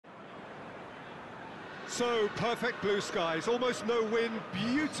So, perfect blue skies, almost no wind,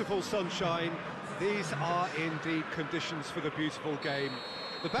 beautiful sunshine. These are indeed conditions for the beautiful game.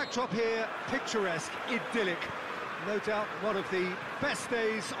 The backdrop here, picturesque, idyllic. No doubt one of the best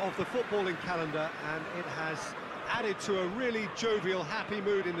days of the footballing calendar, and it has added to a really jovial, happy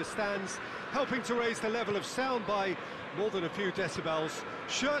mood in the stands, helping to raise the level of sound by more than a few decibels.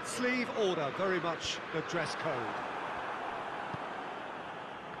 Shirt sleeve order, very much the dress code.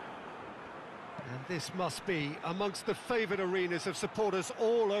 And this must be amongst the favoured arenas of supporters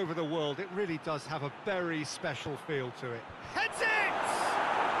all over the world. It really does have a very special feel to it. Heads it!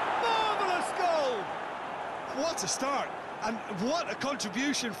 Marvellous goal! What a start, and what a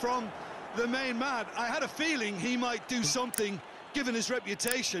contribution from the main man. I had a feeling he might do something, given his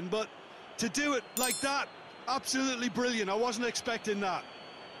reputation, but to do it like that, absolutely brilliant. I wasn't expecting that.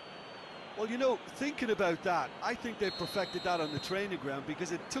 Well, you know, thinking about that, I think they perfected that on the training ground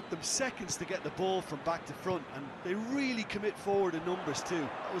because it took them seconds to get the ball from back to front, and they really commit forward in numbers too.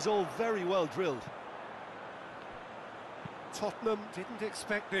 That was all very well drilled. Tottenham didn't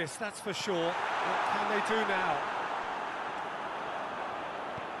expect this, that's for sure. What can they do now?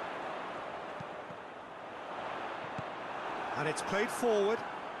 And it's played forward,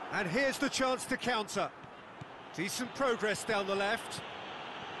 and here's the chance to counter. Decent progress down the left.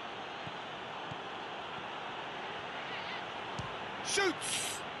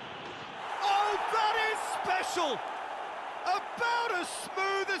 Shoots! Oh, that is special! About as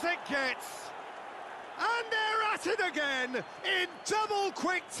smooth as it gets. And they're at it again, in double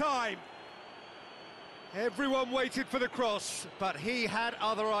quick time. Everyone waited for the cross, but he had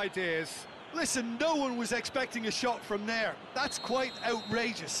other ideas. Listen, no one was expecting a shot from there. That's quite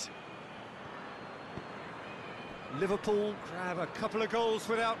outrageous. Liverpool grab a couple of goals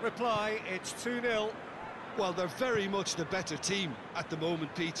without reply. It's 2-0. Well, they're very much the better team at the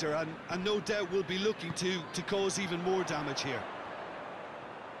moment, Peter, and no doubt will be looking to cause even more damage here.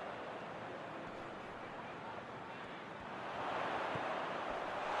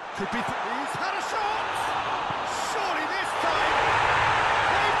 Could be... He's had a shot! Surely this time,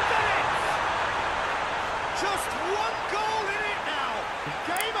 they've done it! Just one goal in it now.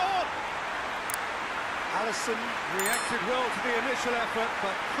 Game on! Alisson reacted well to the initial effort,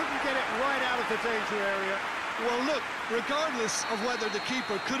 but couldn't get it right out of the danger area. Well, look, regardless of whether the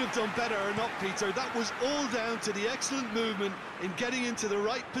keeper could have done better or not, Peter, that was all down to the excellent movement in getting into the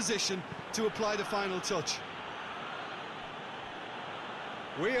right position to apply the final touch.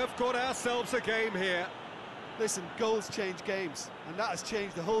 We have got ourselves a game here. Listen, goals change games, and that has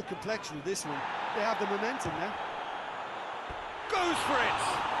changed the whole complexion of this one. They have the momentum now. Goes for it!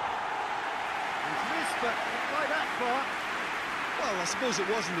 He's missed, but not by that far. Well, I suppose it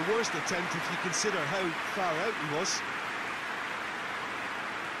wasn't the worst attempt if you consider how far out he was.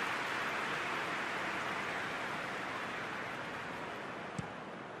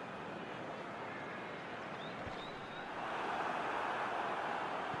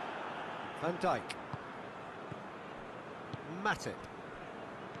 Van Dijk. Matip.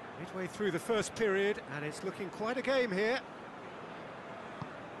 Midway through the first period, and it's looking quite a game here.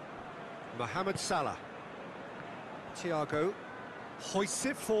 Mohamed Salah. Thiago hoists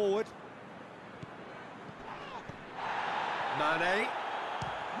it forward. Mane.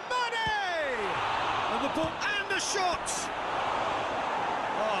 Mane! And the ball and the shot!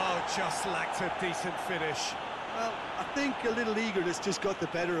 Oh, just lacked a decent finish. Well, I think a little eagerness just got the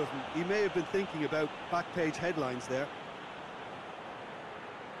better of him. He may have been thinking about back-page headlines there.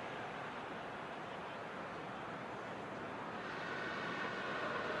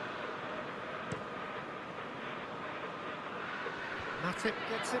 Matip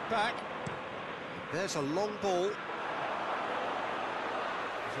gets it back. There's a long ball. There's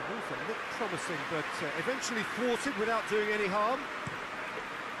a move that looked promising, but eventually thwarted without doing any harm.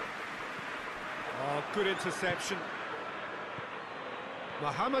 Oh, good interception.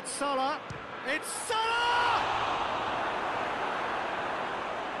 Mohamed Salah. It's Salah!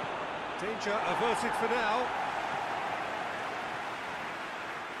 Danger averted for now.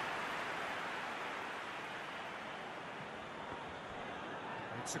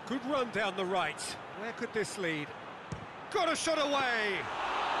 It's a good run down the right. Where could this lead? Got a shot away!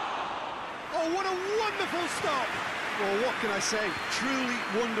 Oh, what a wonderful stop! Well, what can I say? Truly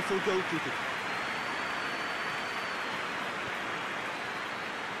wonderful goalkeeping.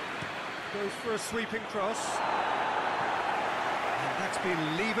 Goes for a sweeping cross. And that's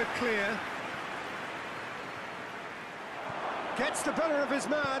been levered clear. Gets the better of his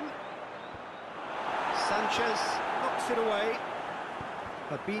man. Sanchez knocks it away.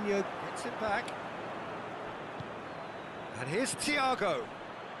 Fabinho gets it back. And here's Thiago.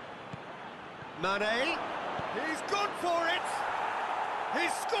 Mane, he's gone for it!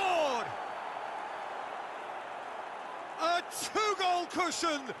 He's scored! A two-goal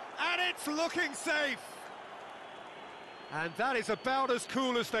cushion, and it's looking safe! And that is about as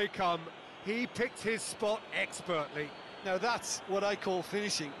cool as they come. He picked his spot expertly. Now that's what I call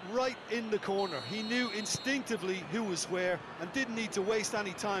finishing, right in the corner. He knew instinctively who was where and didn't need to waste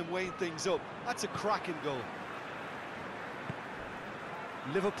any time weighing things up. That's a cracking goal.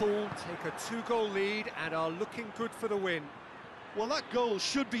 Liverpool take a two-goal lead and are looking good for the win. Well, that goal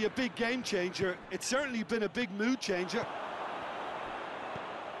should be a big game changer. It's certainly been a big mood changer.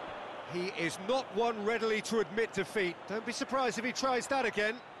 He is not one readily to admit defeat. Don't be surprised if he tries that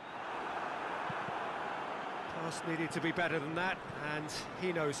again. Pass needed to be better than that, and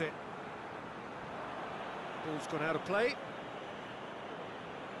he knows it. Ball's gone out of play.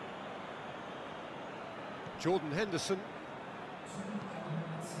 Jordan Henderson.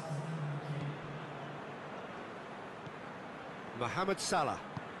 Mohamed Salah.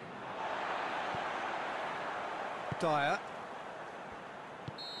 Dyer.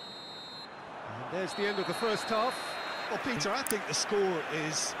 And there's the end of the first half. Well, Peter, I think the score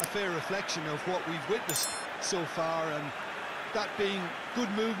is a fair reflection of what we've witnessed so far, and that being good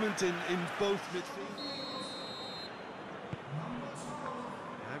movement in both midfield.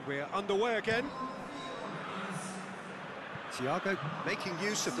 And we're underway again. Thiago making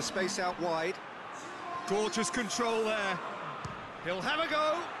use of the space out wide. Gorgeous control there. He'll have a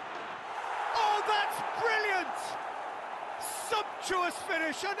go. Oh, that's brilliant! Sumptuous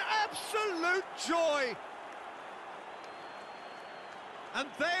finish, an absolute joy. And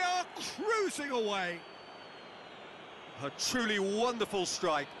they are cruising away. A truly wonderful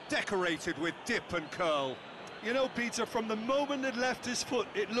strike, decorated with dip and curl. You know, Peter, from the moment it left his foot,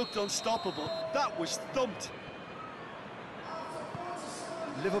 it looked unstoppable. That was thumped.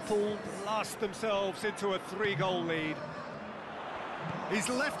 Liverpool blast themselves into a three-goal lead. He's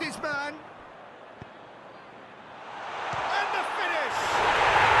left his man. And the finish!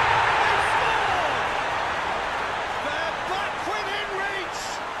 They score! They're back within reach!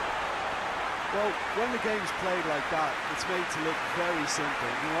 Well, when the game's played like that, it's made to look very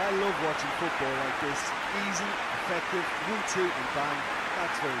simple. You know, I love watching football like this. Easy, effective, 1-2 and bang.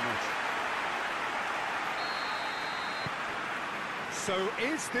 That's very much. So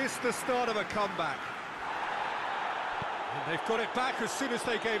is this the start of a comeback? And they've got it back as soon as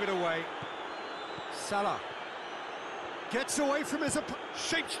they gave it away. Salah gets away from his opponent,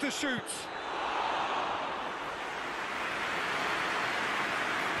 shapes to shoot.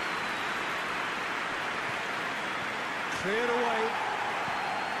 Cleared away.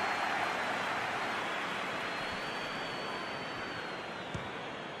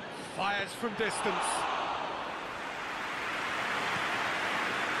 Fires from distance.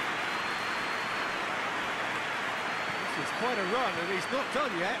 This is quite a run, and he's not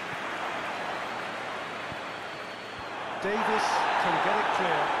done yet. Davis can get it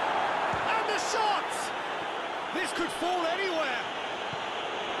clear. And the shot! This could fall anywhere.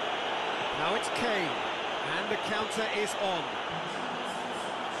 Now it's Kane, and the counter is on.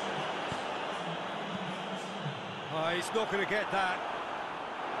 Oh, he's not going to get that.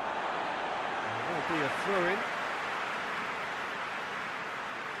 There'll be a throw-in.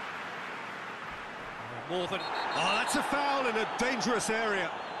 More than... Oh, that's a foul in a dangerous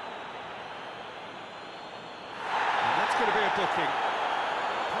area. And that's going to be a booking.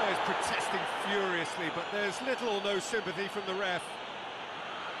 Players protesting furiously, but there's little or no sympathy from the ref.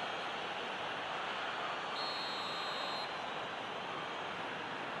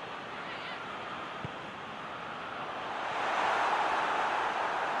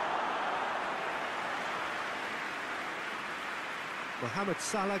 Mohamed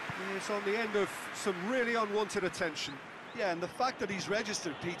Salah is on the end of some really unwanted attention. Yeah, and the fact that he's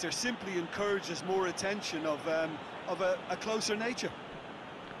registered, Peter, simply encourages more attention of a closer nature.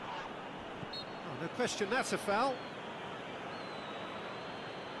 Oh, no question, that's a foul.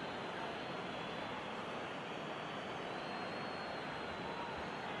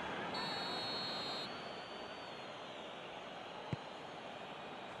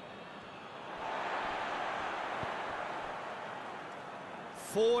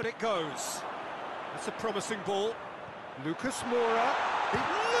 Forward it goes. That's a promising ball. Lucas Moura.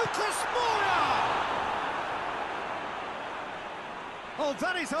 Lucas Moura! Oh,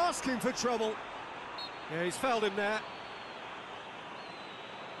 that is asking for trouble. Yeah, he's fouled him there.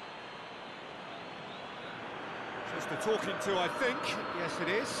 Just a talking to, I think. Yes, it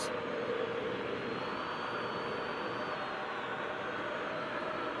is.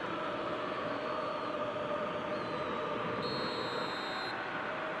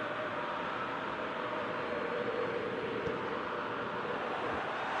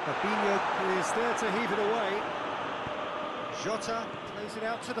 Fabinho is there to heave it away. Jota plays it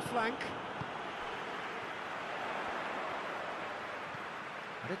out to the flank.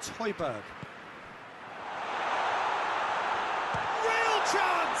 And it's Højbjerg. Real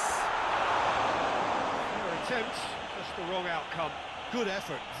chance! Fair attempt, just the wrong outcome. Good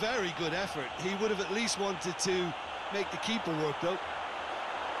effort, very good effort. He would have at least wanted to make the keeper work, though.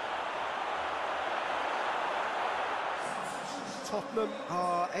 Tottenham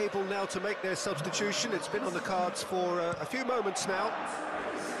are able now to make their substitution. It's been on the cards for a few moments now.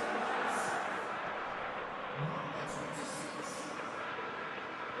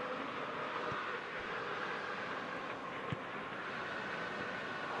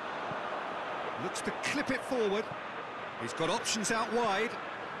 Looks to clip it forward. He's got options out wide.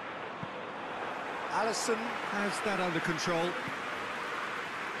 Alisson has that under control.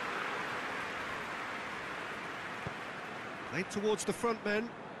 Played towards the front men.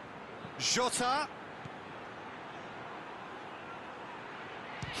 Jota.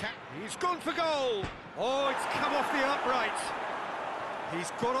 He's gone for goal. Oh, it's come off the upright.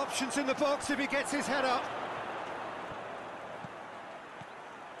 He's got options in the box if he gets his head up.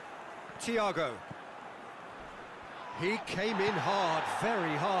 Thiago. He came in hard,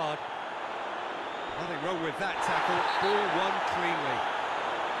 very hard. Nothing wrong with that tackle. Ball won cleanly.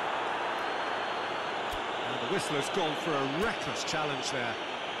 And the whistler's gone for a reckless challenge there.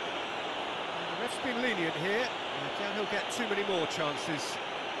 And the ref's been lenient here. I doubt he'll get too many more chances.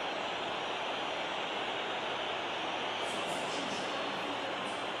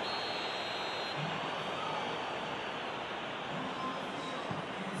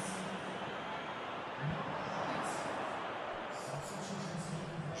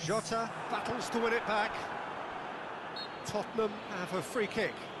 Jota battles to win it back. Tottenham have a free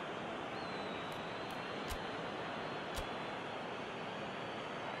kick.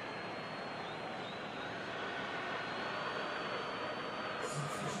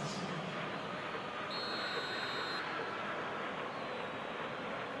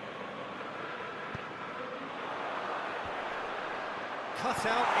 Cut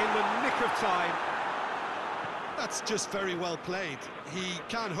out in the nick of time. That's just very well played. He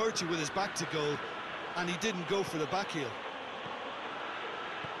can't hurt you with his back to goal, and he didn't go for the back heel.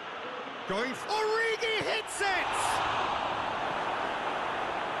 Going for... Origi hits it!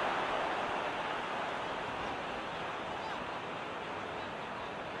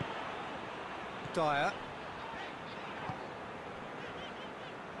 Dyer.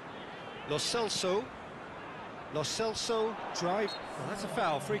 Lo Celso. Lo Celso drive. Well, that's a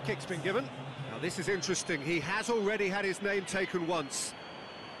foul. Free kick's been given. Now this is interesting. He has already had his name taken once.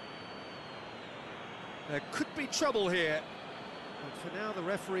 There could be trouble here. But for now, the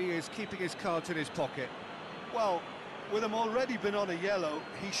referee is keeping his cards in his pocket. Well, with him already been on a yellow,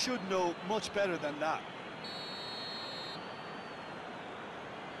 he should know much better than that.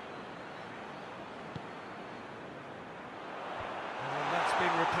 And that's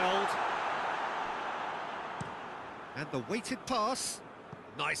been repelled. And the weighted pass.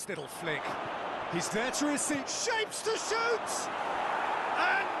 Nice little flick. He's there to receive. Shapes to shoot!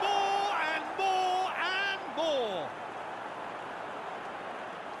 And more, and more, and more!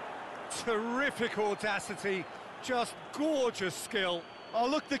 Terrific audacity, just gorgeous skill. Oh,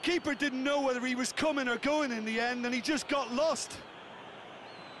 look, the keeper didn't know whether he was coming or going in the end, and he just got lost.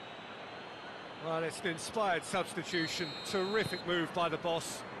 Well, it's an inspired substitution. Terrific move by the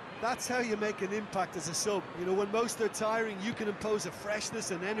boss. That's how you make an impact as a sub. You know, when most are tiring, you can impose a freshness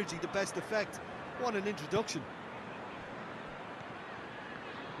and energy to best effect. What an introduction.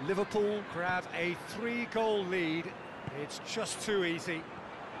 Liverpool grab a 3-goal lead. It's just too easy.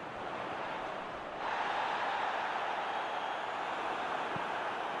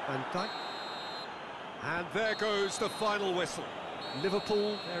 Van Dijk. And there goes the final whistle.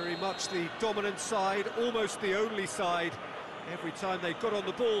 Liverpool, very much the dominant side, almost the only side. Every time they got on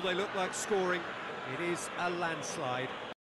the ball, they looked like scoring. It is a landslide.